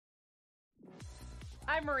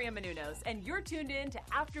I'm Maria Menounos, and you're tuned in to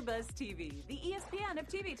AfterBuzz TV, the ESPN of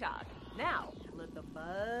TV talk. Now, let the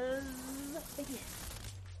buzz begin.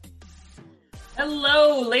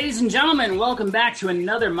 Hello, ladies and gentlemen. Welcome back to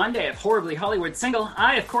another Monday of Horribly Hollywood Single.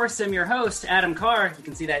 I, of course, am your host, Adam Carr. You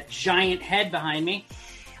can see that giant head behind me.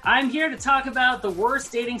 I'm here to talk about the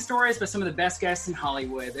worst dating stories by some of the best guests in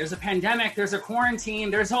Hollywood. There's a pandemic, there's a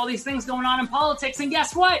quarantine, there's all these things going on in politics, and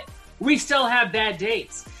guess what? We still have bad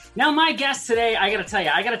dates. Now, my guest today, I gotta tell you,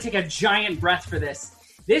 I gotta take a giant breath for this.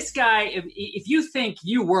 This guy, if you think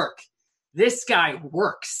you work, this guy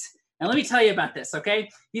works. And let me tell you about this, okay?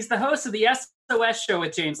 He's the host of the SOS Show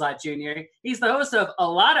with James Lott Jr. He's the host of A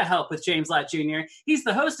Lot of Help with James Lott Jr. He's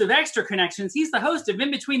the host of Extra Connections. He's the host of In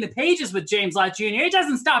Between the Pages with James Lott Jr. It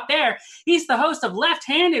doesn't stop there. He's the host of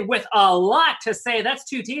Left-Handed with a lot to say. That's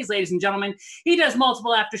 2 T's, ladies and gentlemen. He does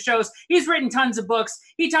multiple after shows. He's written tons of books.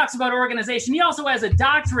 He talks about organization. He also has a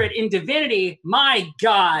doctorate in divinity. My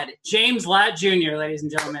God, James Lott Jr., ladies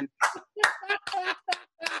and gentlemen.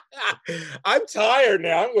 I'm tired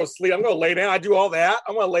now. I'm going to sleep. I'm going to lay down. I do all that.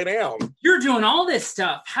 I'm going to lay down. You're doing all this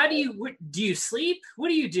stuff. How do you sleep? What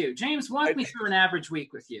do you do? James, walk me through an average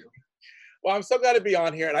week with you. Well, I'm so glad to be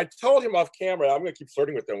on here. And I told him off camera, I'm going to keep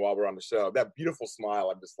flirting with him while we're on the show. That beautiful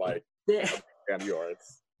smile. I'm just like, damn yours.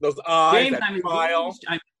 Those eyes, James, that smile.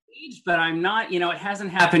 I'm engaged, but I'm not, it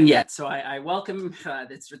hasn't happened yet. So I welcome,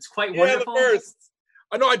 it's quite wonderful. The first.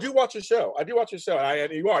 I know, I do watch your show. And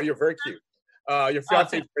you're very cute. Your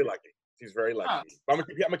fiance is very lucky. She's very lucky. I'm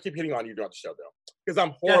gonna keep hitting on you throughout the show, though, because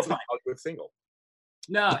I'm horribly Hollywood single.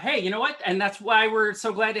 No, hey, you know what? And that's why we're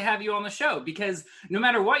so glad to have you on the show, because no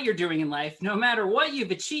matter what you're doing in life, no matter what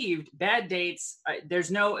you've achieved, bad dates,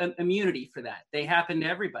 there's no immunity for that. They happen to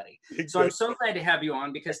everybody. Exactly. So I'm so glad to have you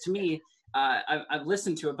on, because to me, I've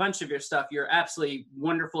listened to a bunch of your stuff. You're absolutely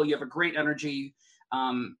wonderful. You have a great energy.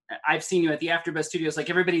 I've seen you at the AfterBuzz Studios. Like,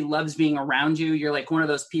 everybody loves being around you. You're like one of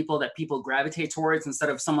those people that people gravitate towards instead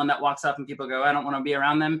of someone that walks up and people go, I don't want to be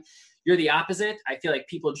around them. You're the opposite. I feel like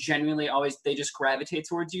people genuinely they just gravitate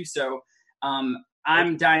towards you. So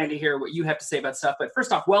I'm dying to hear what you have to say about stuff. But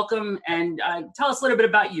first off, welcome, and tell us a little bit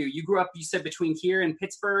about you. You grew up, you said, between here and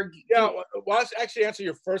Pittsburgh. Yeah, well, I'll actually answer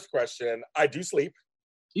your first question. I do sleep.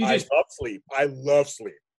 I love sleep. I love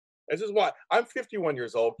sleep. This is why I'm 51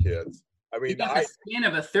 years old, kids. I mean, you got the skin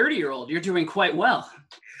of a 30-year-old. You're doing quite well.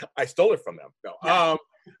 I stole it from them. No, yeah.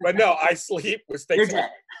 But no, I sleep with steaks. You're dead.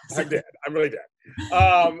 I'm dead. I'm really dead.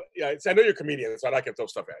 Yeah, I know you're a comedian, so I can throw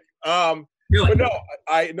stuff at you. Really?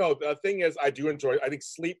 But no, the thing is, I do enjoy. I think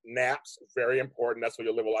sleep, naps, very important. That's what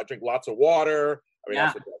you live with. I drink lots of water. I mean,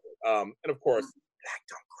 that's what, and of course, back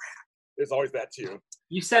don't crack. There's always that too.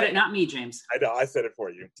 You said it, not me, James. I know, I said it for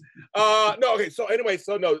you. No, okay. So anyway,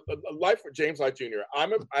 life for James Lott Jr. I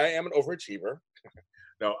am an overachiever.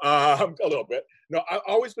 No, a little bit. No, I've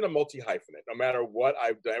always been a multi-hyphenate. No matter what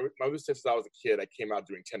I've done, since I was a kid, I came out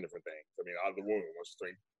doing 10 different things. I mean, out of the womb, I was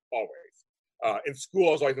doing always. In school,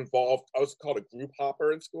 I was always involved. I was called a group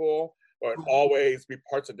hopper in school, or I'd always be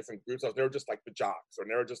parts of different groups. I was never just like the jocks, or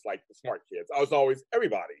never just like the smart kids. I was always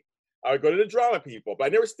everybody. I would go to the drama people, but I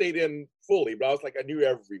never stayed in fully. But I was like, I knew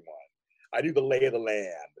everyone. I knew the lay of the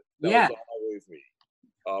land. That was always me.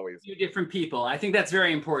 Always. You different people. I think that's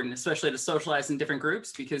very important, especially to socialize in different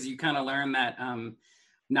groups, because you kind of learn that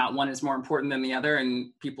not one is more important than the other,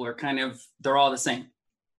 and people are they're all the same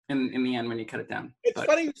in the end when you cut it down. It's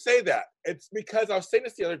funny you say that. It's because I was saying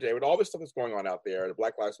this the other day with all this stuff that's going on out there, the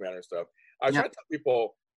Black Lives Matter stuff. I was trying to tell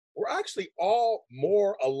people we're actually all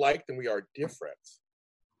more alike than we are different.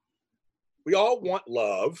 We all want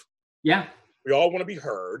love. Yeah. We all want to be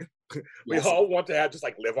heard. We all want to have just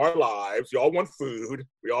like live our lives. We all want food.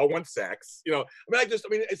 We all want sex.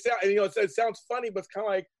 It sounds funny, but it's kind of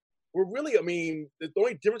like we're really. I mean, the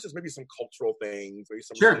only difference is maybe some cultural things, maybe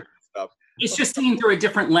some stuff. It's just seen through a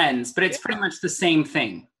different lens, but it's pretty much the same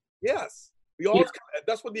thing. Yes, we all.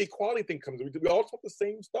 That's what the equality thing comes. We all want the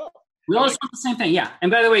same stuff. We all want the same thing. Yeah. And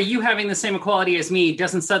by the way, you having the same equality as me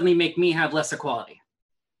doesn't suddenly make me have less equality.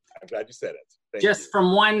 I'm glad you said it. Thank you.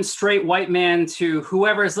 From one straight white man to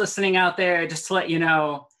whoever is listening out there, just to let you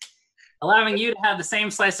know, allowing you to have the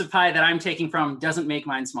same slice of pie that I'm taking from doesn't make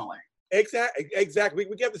mine smaller. Exactly.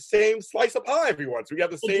 We get the same slice of pie everyone. So we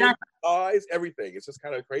have the same size, everything. It's just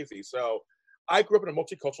kind of crazy. So I grew up in a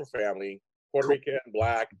multicultural family, Puerto Rican,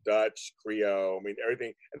 Black, Dutch, Creole, I mean,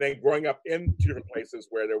 everything. And then growing up in 2 different places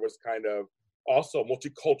where there was kind of also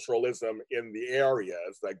multiculturalism in the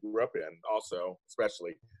areas that I grew up in, also,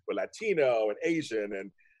 especially with Latino and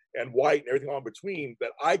Asian and white and everything all in between,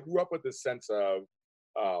 that I grew up with this sense of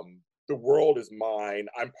the world is mine,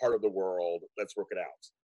 I'm part of the world, let's work it out.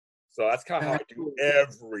 So that's kind of how I do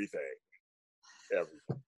everything.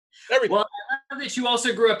 Everything. Well, I love that you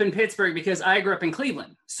also grew up in Pittsburgh because I grew up in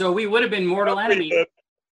Cleveland. So we would have been mortal enemies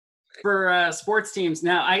for sports teams.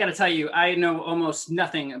 Now, I got to tell you, I know almost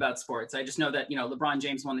nothing about sports. I just know that, LeBron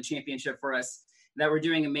James won the championship for us, that we're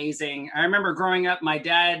doing amazing. I remember growing up, my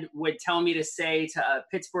dad would tell me to say to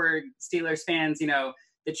Pittsburgh Steelers fans, the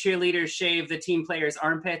cheerleaders shave the team players'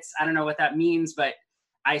 armpits. I don't know what that means, but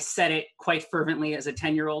I said it quite fervently as a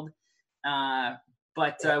 10-year-old.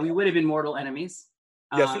 But we would have been mortal enemies.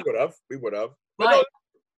 Yes, we would have. But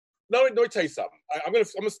no, let me tell you something. I'm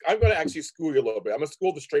gonna actually school you a little bit. I'm gonna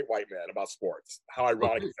school the straight white man about sports. How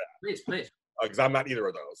ironic is that? Please. Because I'm not either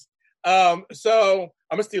of those. So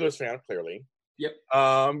I'm a Steelers fan, clearly. Yep.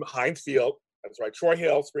 Heinz Field. That's right. Troy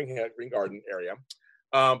Hill, Spring Garden area.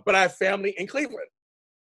 But I have family in Cleveland,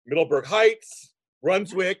 Middleburg Heights,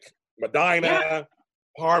 Brunswick, Medina,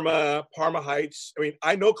 Parma Heights. I mean,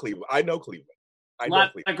 I know Cleveland. A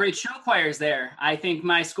lot of great show choirs there. I think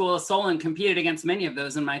my school, Solon, competed against many of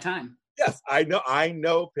those in my time. Yes, I know. I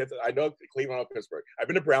know Cleveland. I know Pittsburgh. I've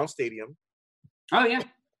been to Brown Stadium. Oh yeah,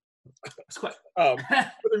 it's quite. But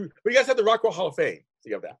you guys have the Rock and Roll Hall of Fame. So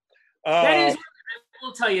you have that. That is. I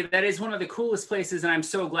will tell you that is one of the coolest places, and I'm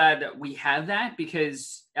so glad that we have that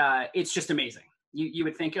because it's just amazing. You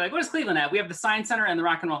would think, you're like, what does Cleveland have? We have the Science Center and the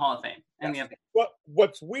Rock and Roll Hall of Fame. And yes.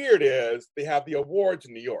 What's weird is they have the awards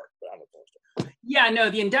in New York. But I don't know. Yeah, no,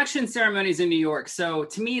 the induction ceremony is in New York. So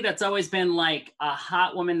to me, that's always been like a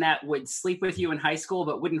hot woman that would sleep with you in high school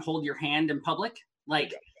but wouldn't hold your hand in public.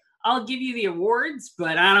 Like, I'll give you the awards,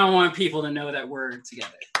 but I don't want people to know that we're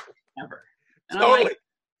together ever. And Totally. I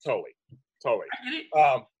get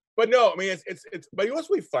it. But no, I mean, it's. But what's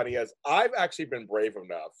really funny is I've actually been brave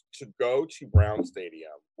enough to go to Brown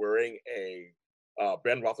Stadium wearing a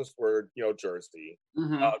Ben Roethlisberger, jersey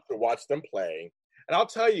to watch them play. And I'll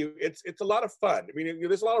tell you, it's a lot of fun. I mean,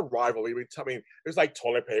 there's a lot of rivalry. I mean, there's like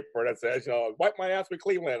toilet paper that says, wipe my ass with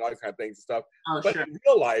Cleveland, all these kind of things and stuff. But in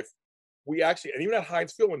real life, we actually, and even at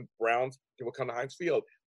Heinz Field, when Browns people come to Heinz Field,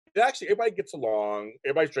 everybody gets along.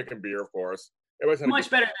 Everybody's drinking beer, of course. Everybody's much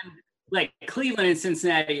better than like Cleveland and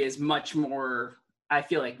Cincinnati is much more, I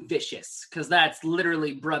feel like, vicious because that's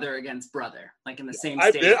literally brother against brother, like in the same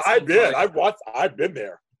state. I've been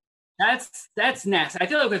there. That's nasty. I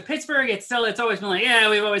feel like with Pittsburgh, it's always been like, yeah,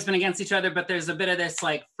 we've always been against each other, but there's a bit of this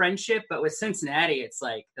like friendship. But with Cincinnati, it's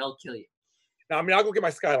like they'll kill you. Now, I mean, I'll go get my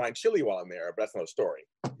Skyline chili while I'm there, but that's another story.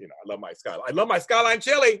 I love my Skyline. I love my Skyline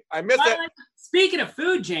chili. I miss it. Speaking of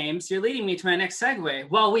food, James, you're leading me to my next segue.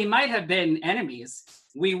 While we might have been enemies,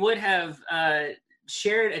 we would have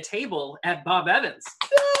shared a table at Bob Evans.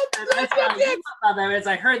 Bob Evans.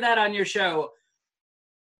 I heard that on your show.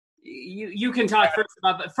 You can talk first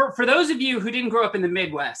about, but for those of you who didn't grow up in the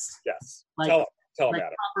Midwest, yes, like, tell them like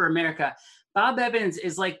proper America, Bob Evans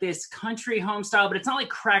is like this country home style, but it's not like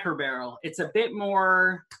Cracker Barrel. It's a bit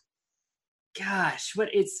more, it's not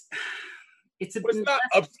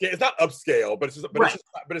upscale. It's not upscale,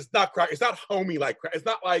 but it's not homey like. It's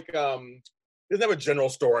not like it doesn't have a general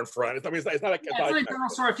store in front. It's not like it's not like a general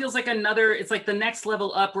store. It feels like it's like the next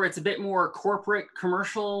level up where it's a bit more corporate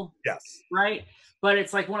commercial. Yes. Right. But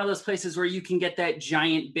it's like one of those places where you can get that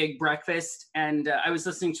giant big breakfast. And I was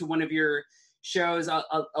listening to one of your shows, a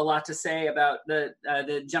lot to say about the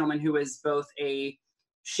gentleman who is both a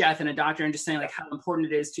chef and a doctor, and just saying like how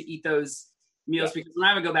important it is to eat those meals. Because when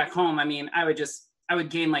I would go back home, I mean, I would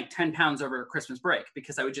gain like 10 pounds over Christmas break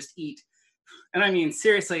because I would just eat. And I mean,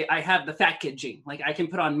 seriously, I have the fat kid gene. Like I can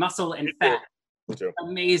put on muscle and fat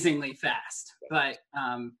amazingly fast. But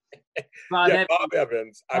Bob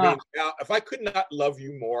Evans. I mean, now, if I could not love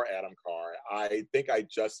you more, Adam Carr, I think I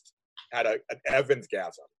just had an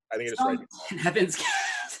Evans-gasm. I think it's right. Evans-gasm.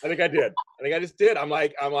 I think I did. I think I just did. I'm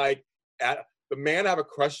like, the man I have a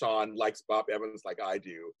crush on likes Bob Evans like I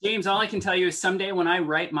do. James, all I can tell you is someday when I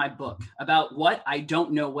write my book about what, I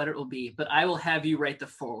don't know what it will be, but I will have you write the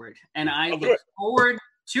foreword, and I look forward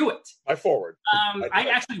to it. My foreword. I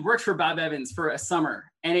actually worked for Bob Evans for a summer,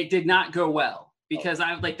 and it did not go well because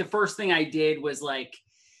the first thing I did was like,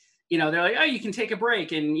 they're like, oh, you can take a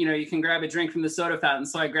break and, you can grab a drink from the soda fountain.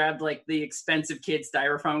 So I grabbed like the expensive kid's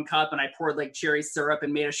styrofoam cup and I poured like cherry syrup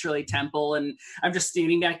and made a Shirley Temple. And I'm just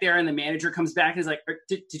standing back there and the manager comes back and is like,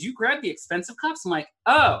 did you grab the expensive cups? I'm like,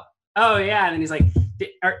 oh yeah. And then he's like,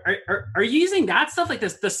 are you using that stuff like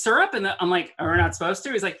this, the syrup? And I'm like, we're not supposed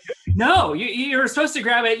to. He's like, no, you're supposed to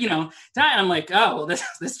grab it, And I'm like, oh, well,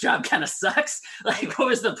 this job kind of sucks. Like, what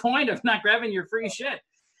was the point of not grabbing your free shit?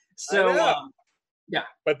 So, yeah.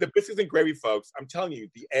 But the biscuits and gravy, folks, I'm telling you,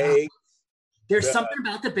 the egg. There's something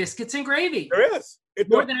about the biscuits and gravy. There is.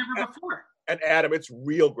 More than ever before. And Adam, it's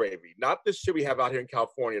real gravy, not this shit we have out here in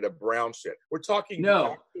California, the brown shit. We're talking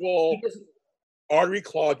actual artery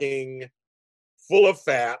clogging, full of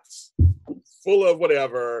fats, full of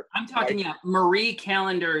whatever. I'm talking Marie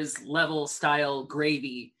Callender's level style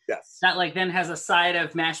gravy. Yes. That like then has a side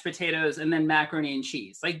of mashed potatoes and then macaroni and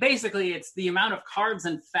cheese. Like basically it's the amount of carbs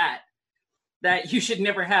and fat that you should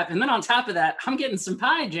never have. And then on top of that, I'm getting some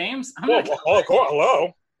pie, James. Hello.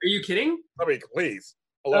 Are you kidding? I mean, please.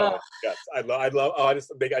 Hello. Yes. I love. I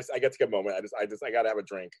get to get a moment. I got to have a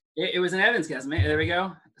drink. It was an Evans guess, man. There we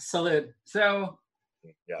go. Salute. So.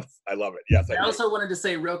 Yes. I love it. Yes. I also wanted to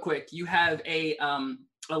say real quick, you have a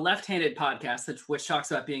left-handed podcast which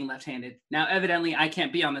talks about being left-handed. Now, evidently, I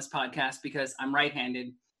can't be on this podcast because I'm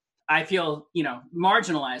right-handed. I feel,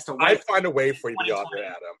 marginalized. I find a way for you to be on there,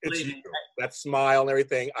 Adam. It's you. That smile and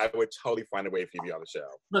everything, I would totally find a way for you to be on the show.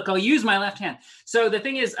 Look, I'll use my left hand. So the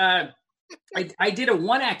thing is, I did a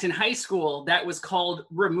one act in high school that was called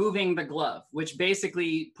Removing the Glove, which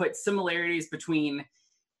basically put similarities between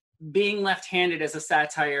being left-handed as a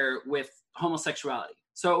satire with homosexuality.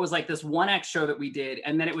 So it was like this one act show that we did.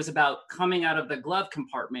 And then it was about coming out of the glove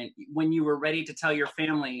compartment when you were ready to tell your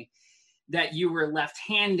family that you were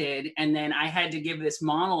left-handed. And then I had to give this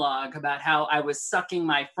monologue about how I was sucking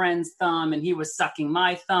my friend's thumb and he was sucking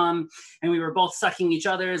my thumb and we were both sucking each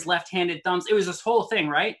other's left-handed thumbs. It was this whole thing,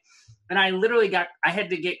 right? And I literally I had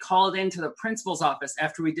to get called into the principal's office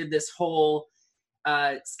after we did this whole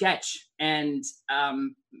sketch. And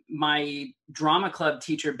my drama club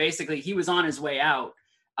teacher, basically, he was on his way out.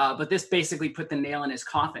 But this basically put the nail in his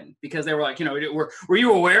coffin because they were like, were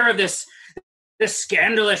you aware of this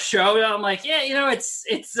scandalous show? I'm like, yeah, it's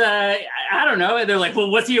I don't know. And they're like,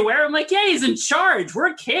 well, what's he aware? I'm like, yeah, he's in charge.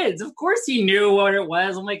 We're kids. Of course he knew what it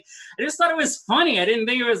was. I'm like, I just thought it was funny. I didn't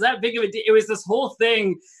think it was that big of a deal. It was this whole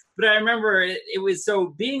thing. But I remember it was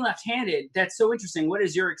so being left-handed. That's so interesting. What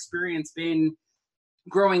has your experience been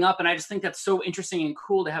growing up? And I just think that's so interesting and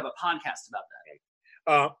cool to have a podcast about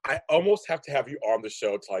that. I almost have to have you on the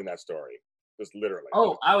show telling that story. Just literally.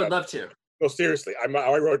 Oh, I would love to. No, seriously. I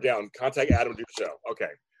wrote it down. Contact Adam to do the show. Okay.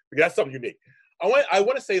 That's something unique. I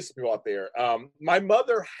want to say this to people out there. My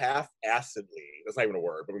mother half-assedly, that's not even a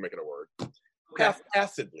word, but we're making a word. Okay.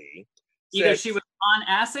 Half-assedly. Either she was on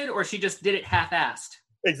acid or she just did it half-assed.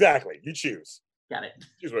 Exactly. You choose. Got it.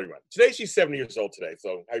 Choose what you want. Today, she's 70 years old today,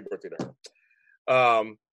 so happy birthday to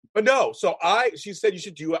her. But no, so she said you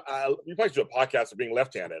should do, you probably do a podcast of being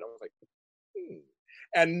left-handed. I was like,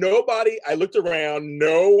 And I looked around,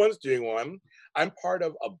 no one's doing one. I'm part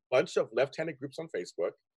of a bunch of left-handed groups on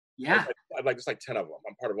Facebook. Yeah. I'd like just like 10 of them.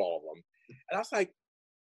 I'm part of all of them. And I was like,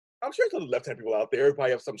 I'm sure there's left-handed people out there who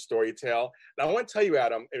probably have some story to tell. And I want to tell you,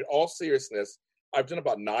 Adam, in all seriousness, I've done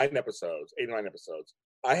about 8 or 9 episodes.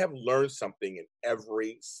 I have learned something in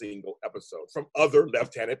every single episode from other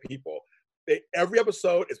left-handed people. Every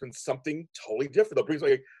episode has been something totally different. They'll bring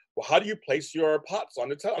like, well, how do you place your pots on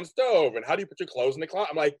the stove? And how do you put your clothes in the closet?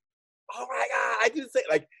 I'm like, oh my God, I didn't say,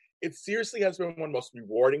 like, it seriously has been one of the most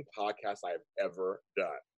rewarding podcasts I've ever done.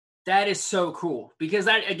 That is so cool because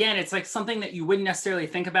that, again, it's like something that you wouldn't necessarily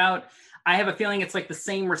think about. I have a feeling it's like the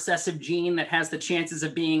same recessive gene that has the chances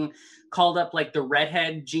of being called up like the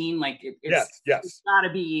redhead gene. Like it's got to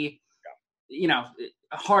be,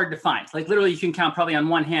 hard to find. Like literally you can count probably on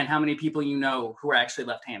one hand how many people who are actually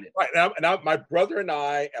left-handed. Right. Now my brother and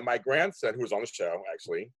I and my grandson, who was on the show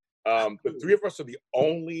actually, the 3 of us are the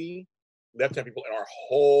only left-handed people in our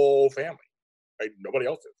whole family. Right? Nobody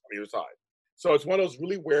else is on either side. So it's one of those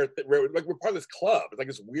really weird, like we're part of this club. It's like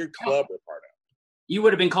this weird club we're part of. You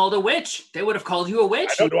would have been called a witch. They would have called you a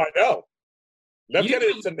witch. I know.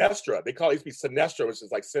 Left-handed is Sinestra. They call it used to be Sinestra, which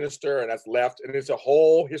is like sinister, and that's left. And there's a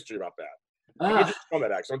whole history about that. I'll do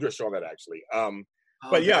a show on that actually.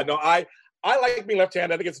 But yeah, no, I like being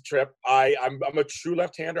left-handed. I think it's a trip. I'm a true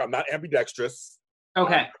left-hander. I'm not ambidextrous.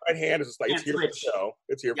 Okay. Right hand is just like it's here for the show.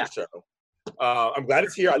 It's here for the show. I'm glad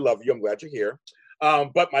it's here. I love you. I'm glad you're here.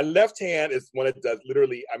 But my left hand is when it does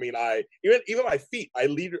literally. I mean, even my feet. I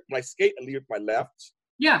lead when I skate. I lead with my left.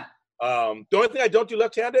 Yeah. The only thing I don't do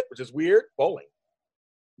left-handed, which is weird, bowling.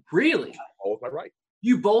 Really? I bowl with my right.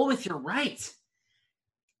 You bowl with your right.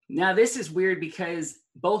 Now, this is weird because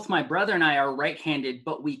both my brother and I are right-handed,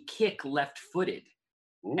 but we kick left-footed.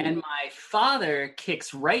 Ooh. And my father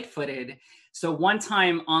kicks right-footed. So one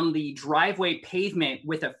time on the driveway pavement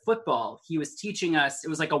with a football, he was teaching us, it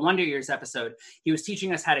was like a Wonder Years episode. He was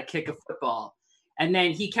teaching us how to kick a football. And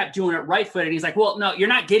then he kept doing it right-footed. He's like, well, no, you're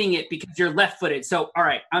not getting it because you're left-footed. So, all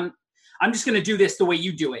right, I'm just going to do this the way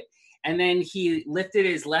you do it. And then he lifted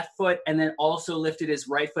his left foot and then also lifted his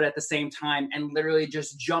right foot at the same time and literally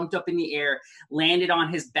just jumped up in the air, landed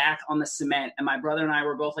on his back on the cement. And my brother and I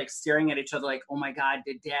were both like staring at each other like, oh my God,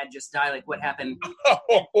 did dad just die? Like, what happened?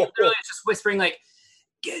 Literally just whispering like,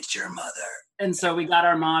 get your mother. And so we got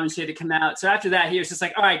our mom and she had to come out. So after that, he was just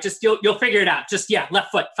like, all right, just you'll figure it out. Just, yeah,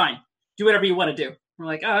 left foot, fine. Do whatever you want to do. We're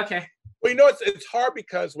like, oh, okay. Well, it's hard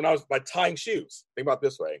because when I was tying shoes, think about it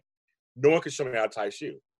this way. No one could show me how to tie a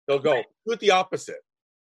shoe. They'll go, do it the opposite.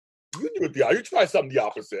 You try something the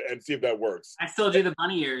opposite and see if that works. I still do the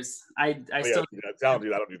bunny ears. I still do that. I don't do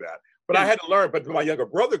that. But I had to learn. But when my younger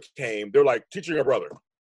brother came, they're like, teach your brother.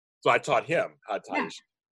 So I taught him how to tie a shoe.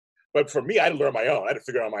 But for me, I had to learn on my own. I had to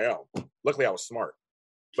figure it out on my own. Luckily, I was smart.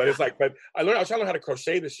 But it's like, but I was trying to learn how to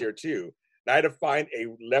crochet this year too. And I had to find a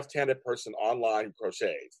left-handed person online who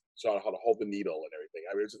crochets. So how to hold the needle and everything.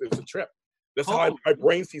 I mean, it was a trip. That's how my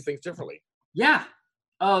brain sees things differently. Yeah.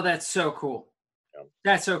 Oh, that's so cool. Yeah.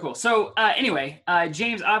 That's so cool. So anyway,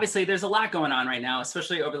 James, obviously there's a lot going on right now,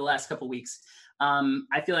 especially over the last couple of weeks.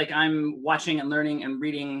 I feel like I'm watching and learning and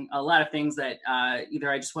reading a lot of things that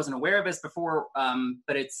either I just wasn't aware of as before,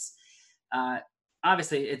 but it's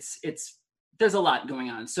obviously it's there's a lot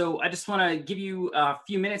going on. So I just want to give you a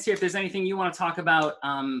few minutes here. If there's anything you want to talk about,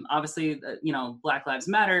 obviously, Black Lives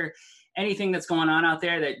Matter, anything that's going on out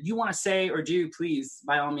there that you want to say or do, please,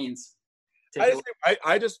 by all means. I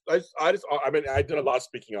mean, I did a lot of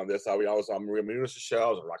speaking on this. I was on Maria Menounos' show, I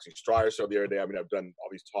was on Roxy Strier's show the other day. I mean, I've done all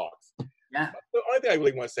these talks. Yeah. But the only thing I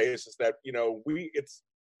really want to say is that,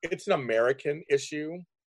 it's an American issue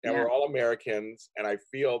and we're all Americans. And I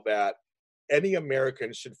feel that any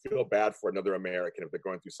American should feel bad for another American if they're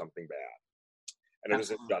going through something bad. And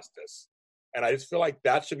there's injustice. And I just feel like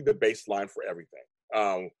that should be the baseline for everything.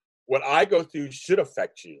 What I go through should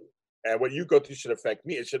affect you. And what you go through should affect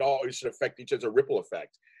me. It should affect each other, ripple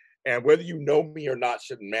effect. And whether you know me or not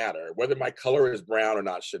shouldn't matter. Whether my color is brown or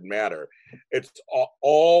not shouldn't matter. It's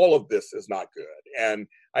all of this is not good. And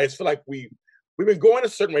I just feel like we've been going a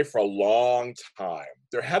certain way for a long time.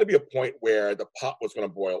 There had to be a point where the pot was going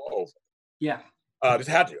to boil over. Yeah. Just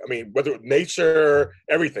had to. I mean, whether nature,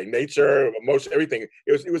 everything, nature, emotion, everything,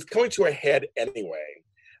 it was coming to a head anyway.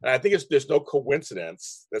 And I think there's no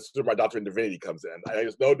coincidence. That's where my doctorate in divinity comes in. I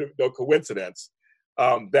think there's no coincidence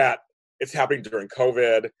that it's happening during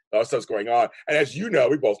COVID. All stuff's going on. And as you know,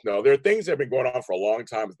 we both know, there are things that have been going on for a long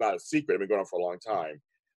time. It's not a secret. It's been going on for a long time.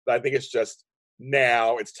 But I think it's just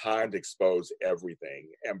now it's time to expose everything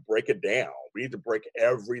and break it down. We need to break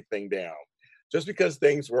everything down. Just because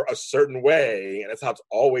things were a certain way, and that's how it's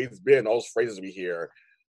always been, those phrases we hear,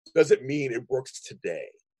 doesn't mean it works today.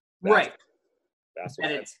 Right. That's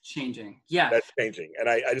that it's changing. Yeah. That's changing. And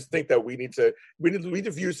I just think that we need to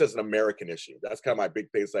view this as an American issue. That's kind of my big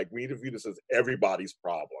thing. It's like we need to view this as everybody's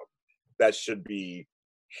problem that should be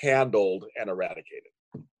handled and eradicated.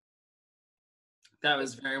 That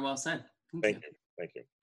was very well said. Thank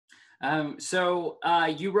you. So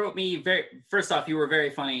you wrote me first off, you were very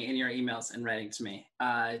funny in your emails and writing to me.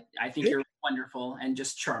 I think you're wonderful and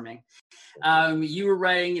just charming. You were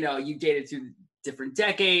writing, you dated through different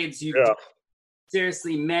decades.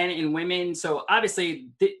 Seriously, men and women. So obviously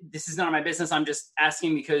this is none of my business. I'm just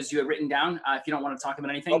asking because you had written down, if you don't want to talk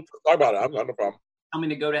about anything. Talk about it. I'm not a problem. Tell me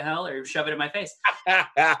to go to hell or shove it in my face.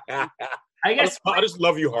 I guess I just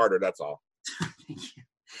love you harder. That's all. Thank you.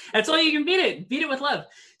 That's all you can beat it. Beat it with love.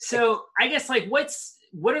 So I guess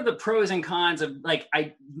what are the pros and cons of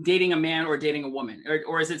dating a man or dating a woman?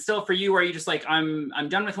 Or is it still for you? Or are you just like, I'm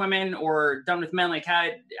done with women or done with men? Like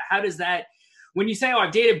how does that, when you say,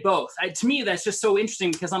 I've dated both, to me, that's just so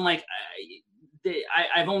interesting because I'm like,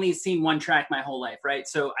 I've only seen one track my whole life. Right.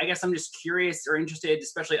 So I guess I'm just curious or interested,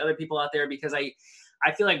 especially other people out there, because I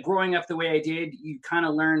feel like growing up the way I did, you kind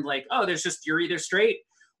of learned like, you're either straight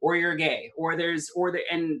or you're gay,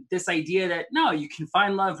 and this idea that no, you can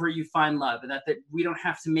find love where you find love, and that we don't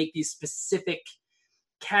have to make these specific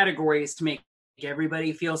categories to make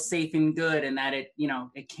everybody feel safe and good, and that it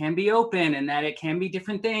can be open, and that it can be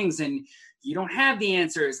different things, and you don't have the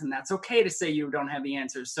answers, and that's okay to say you don't have the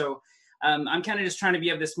answers. So I'm kind of just trying to be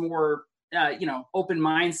of this more open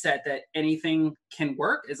mindset that anything can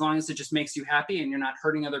work as long as it just makes you happy and you're not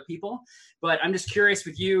hurting other people. But I'm just curious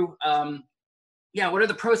with you. What are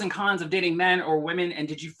the pros and cons of dating men or women? And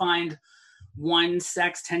did you find one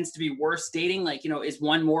sex tends to be worse dating? Like, is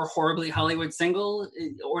one more horribly Hollywood single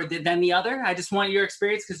than the other? I just want your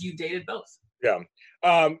experience because you dated both. Yeah.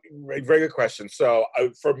 Very good question. So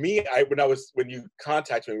for me, when you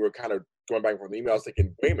contacted me, we were kind of going back and forth in the email. I was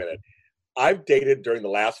thinking, wait a minute, I've dated during the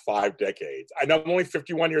last 5 decades. I know I'm only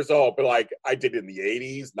 51 years old, but like I did in the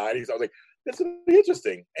 80s, 90s. I was like, this is really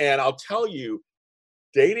interesting. And I'll tell you,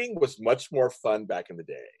 dating was much more fun back in the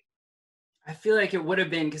day. I feel like it would have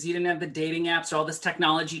been because you didn't have the dating apps or all this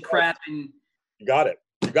technology crap. And you got it.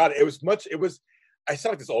 It was, I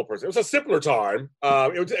sound like this old person. It was a simpler time.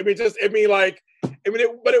 But it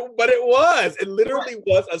literally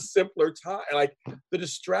was a simpler time. Like the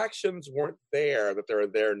distractions weren't there that they're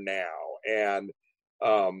there now. And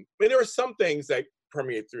there were some things that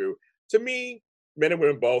permeate through. To me, men and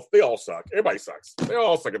women both, they all suck. Everybody sucks. They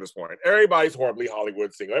all suck at this point. Everybody's horribly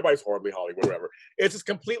Hollywood single. Everybody's horribly Hollywood, whatever. It's just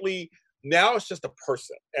completely, now it's just a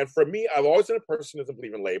person. And for me, I've always been a person who doesn't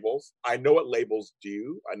believe in labels. I know what labels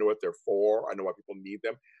do. I know what they're for. I know why people need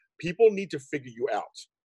them. People need to figure you out.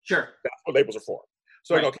 Sure. That's what labels are for.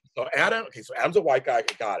 So, right. So Adam's a white guy. I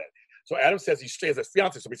got it. So Adam says he's straight as a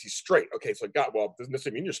fiance, so he's straight. Okay, so doesn't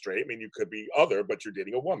necessarily mean you're straight. I mean, you could be other, but you're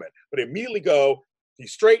dating a woman. But immediately go,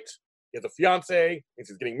 he's straight, he has a fiance, means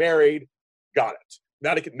he's getting married. Got it.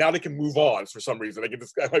 Now they can move on for some reason. They can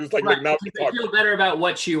just now they feel better about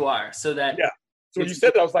what you are, so that So when you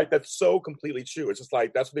said that, I was like, that's so completely true. It's just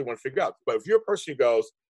like that's what they want to figure out. But if you're a person who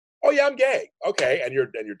goes, oh yeah, I'm gay, okay, and you're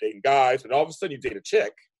dating guys, and all of a sudden you date a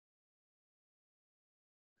chick.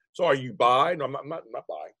 So are you bi? No, I'm not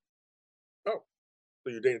bi. No.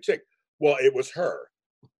 So you're dating a chick. Well, it was her.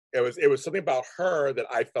 It was something about her that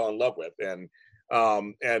I fell in love with. And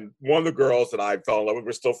one of the girls that I fell in love with,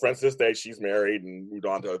 we're still friends to this day. She's married and moved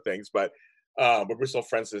on to other things, but we're still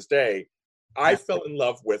friends to this day. I fell in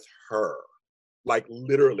love with her. Like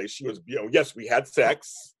literally, she was, yes, we had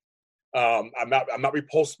sex. I'm not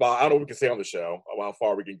repulsed by, I don't know what we can say on the show, how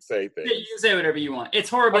far we can say things. You can say whatever you want. It's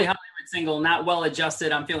horribly Hollywood single, not well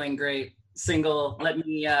adjusted. I'm feeling great. Single, let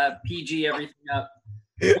me PG everything up.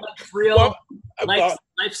 It's real. Life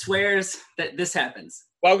swears that this happens.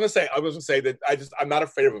 Well, I was gonna say that I'm not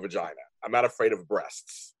afraid of a vagina. I'm not afraid of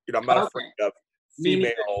breasts. I'm not afraid of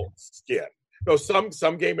female skin. No,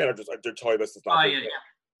 some gay men are just like, they're totally, this is not.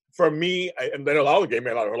 For me, and then a lot of gay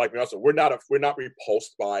men are like me also, we're not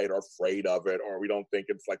repulsed by it or afraid of it, or we don't think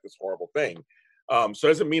it's like this horrible thing. So it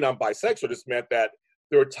doesn't mean I'm bisexual. It just meant that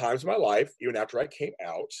there were times in my life, even after I came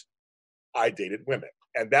out, I dated women,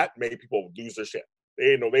 and that made people lose their shit. They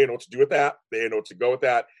didn't know what to do with that. They didn't know what to go with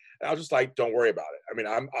that. And I was just like, don't worry about it. I mean,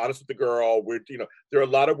 I'm honest with the girl. There are a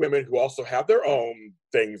lot of women who also have their own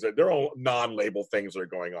things, their own non-label things that are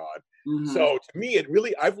going on. Mm-hmm. So to me,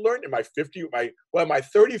 I've learned in my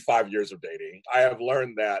 35 years of dating, I have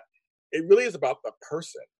learned that it really is about the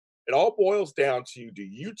person. It all boils down to, do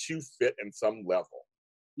you two fit in some level?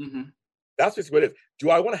 Mm-hmm. That's just what it is.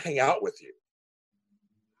 Do I want to hang out with you?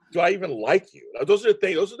 Do I even like you? Those are the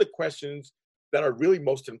things. Those are the questions that are really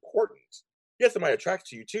most important. Yes, it might attract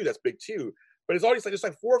to you too. That's big too. But it's always like just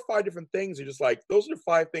like 4 or 5 different things. You're just like, those are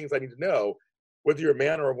 5 things I need to know, whether you're a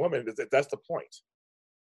man or a woman. That's the point.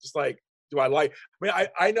 Just like, do I like? I mean,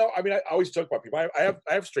 I know. I mean, I always joke about people. I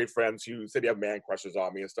have straight friends who say they have man crushes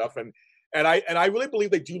on me and stuff, and I really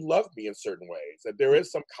believe they do love me in certain ways. That there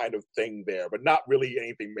is some kind of thing there, but not really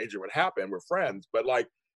anything major would happen. We're friends, but like,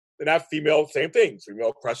 then I have female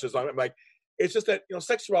crushes on. I'm like, it's just that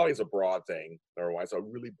sexuality is a broad thing. Number one, it's a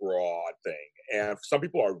really broad thing, and some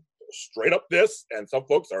people are straight up this, and some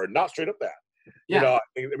folks are not straight up that. Yeah.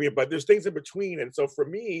 I mean, but there's things in between, and so for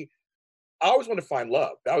me, I always wanted to find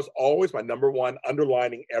love. That was always my number one,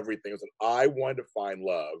 underlining everything. Was that I wanted to find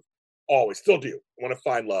love. Always, still do. I want to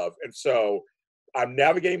find love, and so I'm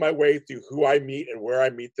navigating my way through who I meet and where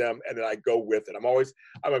I meet them, and then I go with it. I'm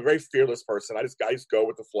a very fearless person. I just go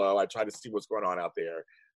with the flow. I try to see what's going on out there.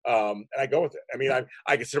 And I go with it. I mean,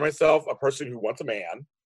 I consider myself a person who wants a man,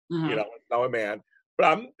 mm-hmm. Not a man, but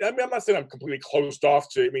I'm not saying I'm completely closed off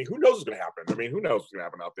to, I mean, who knows what's going to happen? I mean, who knows what's going to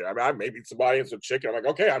happen out there? I mean, I may meet somebody and some chick, and I'm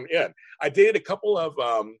like, okay, I'm in. I dated a couple of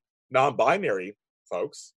non-binary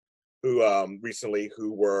folks who recently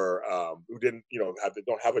who didn't,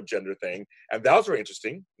 don't have a gender thing. And that was very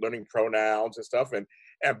interesting, learning pronouns and stuff and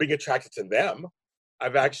being attracted to them.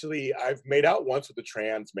 I've made out once with a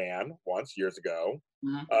trans man years ago.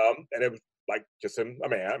 Mm-hmm. And it was like kissing a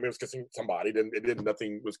man. I mean, it was kissing somebody.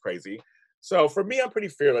 Nothing was crazy. So for me, I'm pretty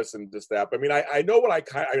fearless in just that. But I mean, I know I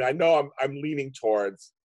know I'm leaning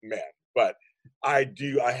towards men, but I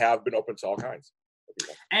have been open to all kinds of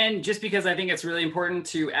people. And just because I think it's really important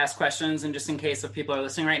to ask questions, and just in case if people are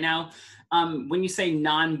listening right now, when you say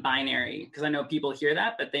non-binary, because I know people hear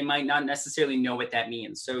that, but they might not necessarily know what that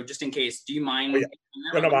means. So just in case, do you mind? Oh, yeah.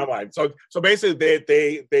 No, I mind. So basically,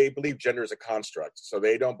 they believe gender is a construct. So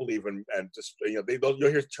they don't believe in, and just you'll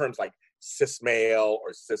hear terms like cis male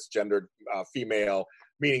or cisgendered female.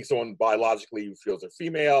 meaning someone biologically feels they're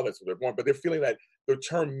female, that's what they're born, but they're feeling that the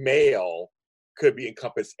term male could be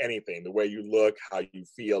encompass anything, the way you look, how you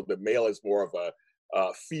feel. The male is more of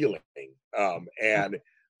a feeling. And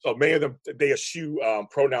so many of them, they eschew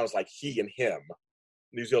pronouns like he and him.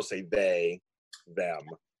 Usually they'll say they, them.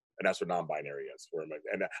 And that's what non-binary is.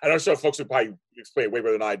 And I'm not sure folks would probably explain it way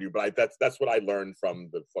better than I do, but that's what I learned from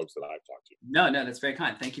the folks that I've talked to. No, that's very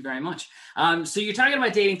kind. Thank you very much. So you're talking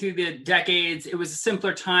about dating through the decades. It was a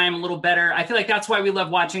simpler time, a little better. I feel like that's why we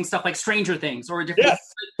love watching stuff like Stranger Things or different.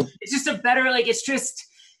 Yes. It's just a better, like, it's just,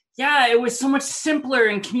 yeah, it was so much simpler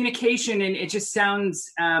in communication, and it just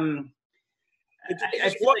sounds. It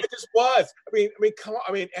just was. I mean, come on.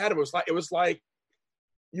 I mean, Adam, it was like.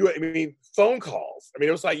 Phone calls. I mean,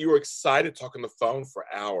 it was like you were excited talking on the phone for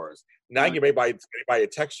hours. Now you get anybody to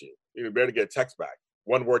text you. You better get a text back.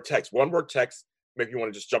 One word text make you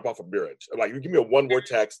want to just jump off a bridge. Like, you give me a one word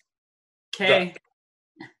text. K.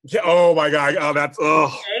 Yeah. Oh my God. Oh, that's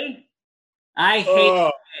K? I hate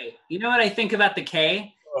the K. You know what I think about the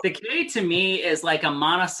K? The K to me is like a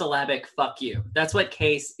monosyllabic "fuck you." That's what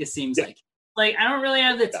K seems like. Like, I don't really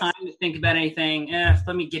have the time to think about anything.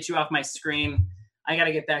 Let me get you off my screen. I got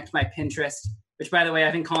to get back to my Pinterest, which, by the way,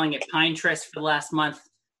 I've been calling it Pinterest for the last month.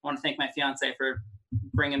 I want to thank my fiance for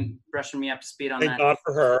brushing me up to speed on that. Thank God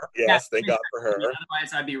for her. Yes, thank God for her.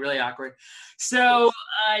 Otherwise, I'd be really awkward. So,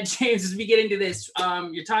 James, as we get into this,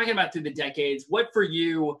 you're talking about through the decades. What for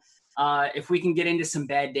you, if we can get into some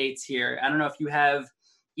bad dates here? I don't know if you have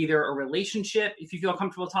either a relationship, if you feel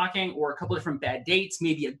comfortable talking, or a couple different bad dates,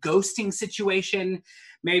 maybe a ghosting situation.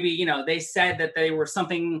 Maybe, they said that they were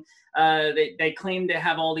something, they claimed to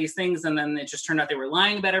have all these things, and then it just turned out they were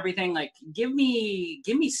lying about everything. Like, give me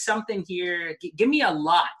something here. Give me a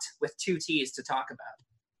lot with 2 T's to talk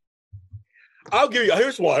about. I'll give you,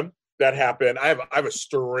 here's one that happened. I have a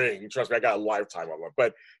string. Trust me, I got a lifetime on one.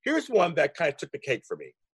 But here's one that kind of took the cake for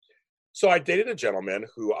me. So I dated a gentleman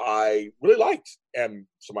who I really liked. And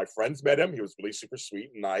so my friends met him. He was really super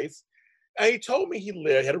sweet and nice. And he told me he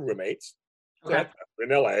had a roommate. Okay. In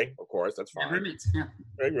LA, of course, that's fine. Yeah, roommates, yeah.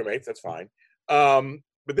 Roommates, that's fine.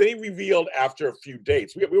 But then he revealed after a few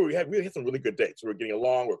dates, we had some really good dates. We were getting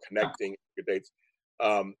along, we were connecting, good dates.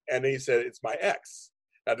 And then he said, it's my ex.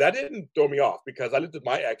 Now, that didn't throw me off because I lived with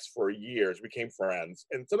my ex for years. We became friends.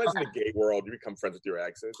 And sometimes in the gay world, you become friends with your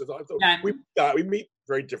ex. And we meet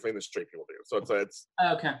very differently than straight people do. So it's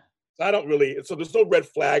okay. So I don't really, so there's no red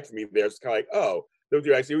flag for me there. It's kind of like, oh, live with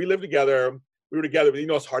your ex. We live together. We were together, but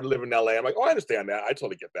it's hard to live in LA. I'm like, I understand that. I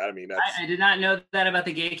totally get that. I mean, I did not know that about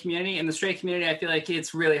the gay community. In the straight community, I feel like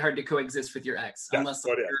it's really hard to coexist with your ex. Unless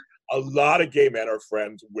a lot of gay men are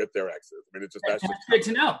friends with their exes. I mean, that's just good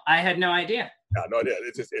to know. I had no idea. Yeah, no, it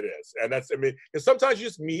is. And that's, because sometimes you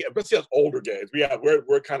just meet, especially as older gays,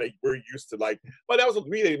 we're used to like, well, that was,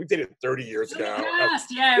 we dated 30 years ago.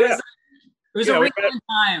 It was a real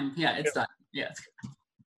time. Yeah, it's done. Yeah. It's good.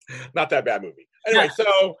 Not that bad movie. Anyway,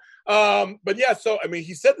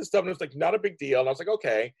 he said this stuff and it was like not a big deal. And I was like,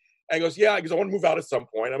 okay. And he goes, yeah, because I want to move out at some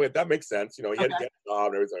point. I mean, that makes sense. He had to get a job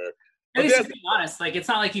and everything. At least to be honest, like, it's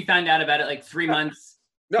not like you found out about it like 3 months.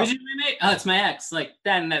 No. Who's your roommate? Oh, it's my ex. Like,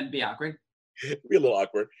 then that'd be awkward. It'd be a little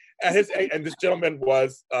awkward. And this gentleman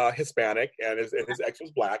was Hispanic and his ex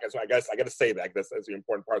was Black. And so I guess I got to say that because that's the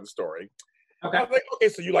important part of the story. Okay. I was like, okay,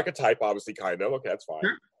 so you like a type, obviously, kind of. Okay, that's fine.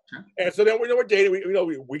 Sure. And so then we're dating.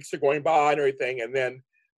 Weeks are going by and everything,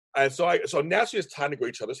 so naturally it's time to go to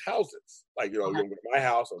each other's houses. Like, you go to my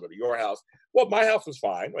house, I'll go to your house. Well, my house was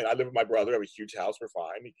fine. I mean, I live with my brother. I have a huge house. We're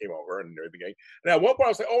fine. He came over and everything. And at one point I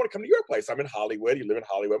was like, I want to come to your place. I'm in Hollywood. You live in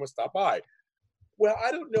Hollywood. I'm going to stop by. Well,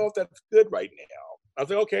 I don't know if that's good right now. I was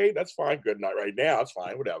like, okay, that's fine. Good. Not right now. It's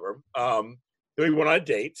fine. Whatever. Then we went on a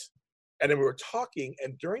date. And then we were talking.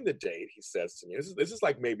 And during the date, he says to me, this is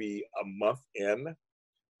like maybe a month in,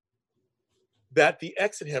 that the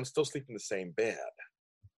ex and him still sleep in the same bed.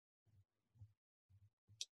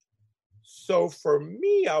 So for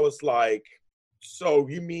me, I was like, so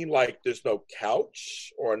you mean like there's no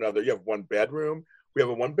couch or another, you have one bedroom? We have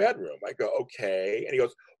a one bedroom. I go, okay. And he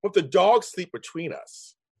goes, well, the dogs sleep between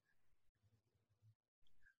us.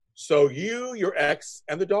 So you, your ex,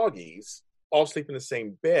 and the doggies all sleep in the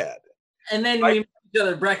same bed. And then we meet each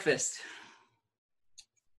other at breakfast.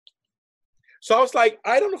 So I was like,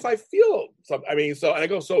 I don't know if I feel something. I mean, so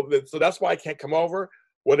that's why I can't come over.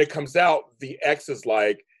 When it comes out, the ex is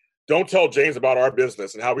like, don't tell James about our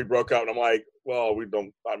business and how we broke up. And I'm like, well, I'm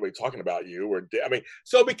not really talking about you.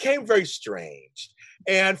 So it became very strange.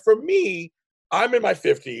 And for me, I'm in my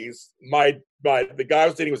 50s. The guy I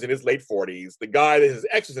was dating was in his late 40s. The guy that his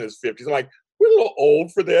ex was in his 50s. I'm like, we're a little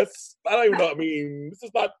old for this. I don't even know. I mean, this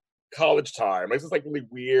is not college time. This is like really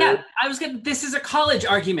weird. Yeah, this is a college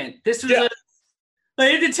argument. This was I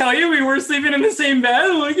had to tell you we were sleeping in the same bed.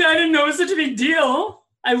 Like, I didn't know it was such a big deal.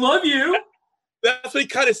 I love you. That's what he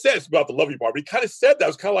kind of says about the love you part. But he kind of said that. I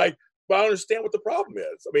was kind of like, but I don't understand what the problem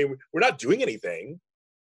is. I mean, we're not doing anything.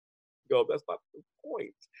 Go, that's not the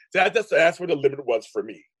point. So that's where the limit was for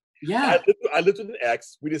me. Yeah. I lived with an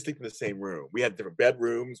ex. We didn't sleep in the same room. We had different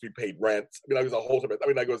bedrooms. We paid rent. I mean, it was a whole different,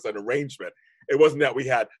 it was an arrangement. It wasn't that we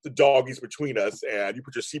had the doggies between us and you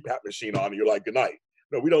put your CPAP machine on and you're like, good night.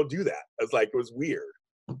 No, we don't do that. It was weird.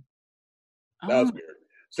 That was weird.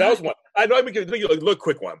 So that was one. I know. Let me give you a little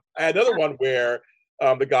quick one. I had another one where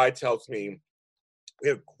the guy tells me,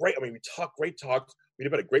 we talk great talks. We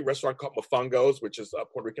live at a great restaurant called Mofongo's, which is a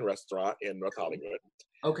Puerto Rican restaurant in North Hollywood.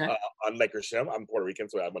 Okay. On Lake Hashem. I'm Puerto Rican,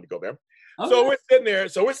 so I want to go there. Okay. So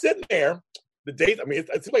we're sitting there. The date,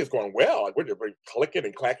 it seems like it's going well. Like we're clicking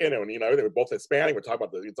and clacking, and everything. We're both Hispanic. We're talking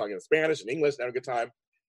in Spanish and English, and having a good time.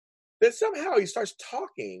 Then somehow he starts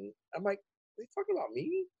talking. I'm like, are you talking about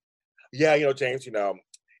me? Yeah, James,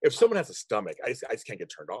 if someone has a stomach, I just can't get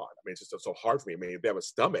turned on. It's just so hard for me. If they have a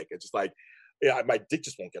stomach, it's just like, my dick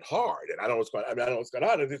just won't get hard. And I don't know what's going on. I don't know what's going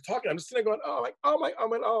on. And they're talking. I'm just sitting there going,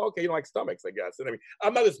 okay, you don't like stomachs, I guess. And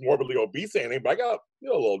I'm not as morbidly obese or anything, but I got a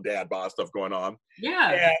little dad bod stuff going on. Yeah.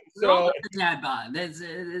 And so the dad bod.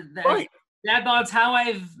 Right. Dad bod's how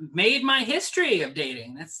I've made my history of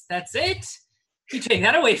dating. That's it. You take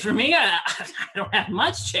that away from me. I don't have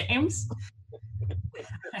much, James.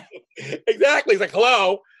 Exactly. It's like,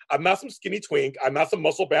 hello, I'm not some skinny twink. I'm not some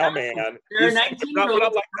muscle-bound man. There are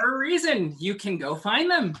 19-year-olds for a reason. You can go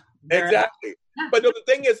find them. Exactly. But no, the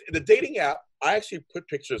thing is, the dating app, I actually put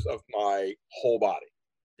pictures of my whole body.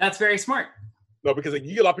 That's very smart. No, because you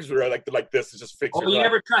get a lot of pictures where like this is just fixed. Oh, you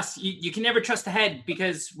never trust. You can never trust the head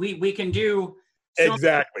because we can do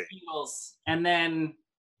exactly. And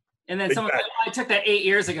then someone said, I took that 8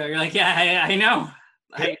 years ago. You're like, yeah, I know.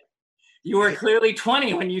 You were clearly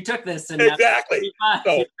 20 when you took this. And exactly.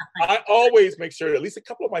 So I always make sure at least a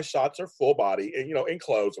couple of my shots are full body, and in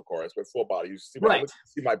clothes, of course, but full body. You see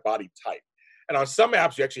my body type. And on some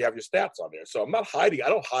apps, you actually have your stats on there. So I'm not hiding. I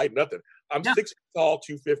don't hide nothing. I'm 6 feet tall,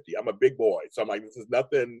 250. I'm a big boy. So I'm like, this is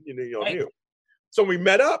nothing, new. So when we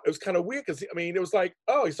met up, it was kind of weird because, it was like,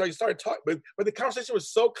 oh, you started talking. But the conversation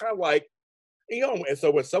was so kind of like, and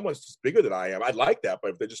so when someone's just bigger than I am, I like that.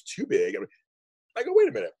 But if they're just too big, I go, wait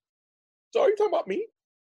a minute. So are you talking about me?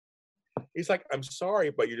 He's like, I'm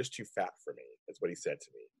sorry, but you're just too fat for me. That's what he said to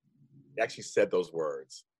me. He actually said those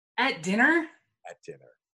words. At dinner? At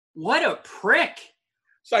dinner. What a prick.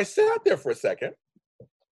 So I sat there for a second.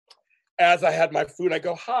 As I had my food, I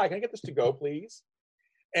go, hi, can I get this to go, please?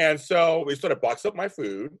 And so we sort of boxed up my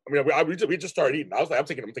food. We just started eating. I was like, I'm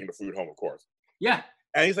taking the food home, of course. Yeah.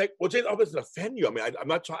 And he's like, well, James, I doesn't offend you. I'm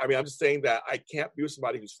not trying. I'm just saying that I can't be with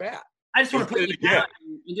somebody who's fat. I just want to put you down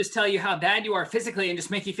and just tell you how bad you are physically and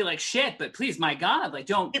just make you feel like shit. But please, my God,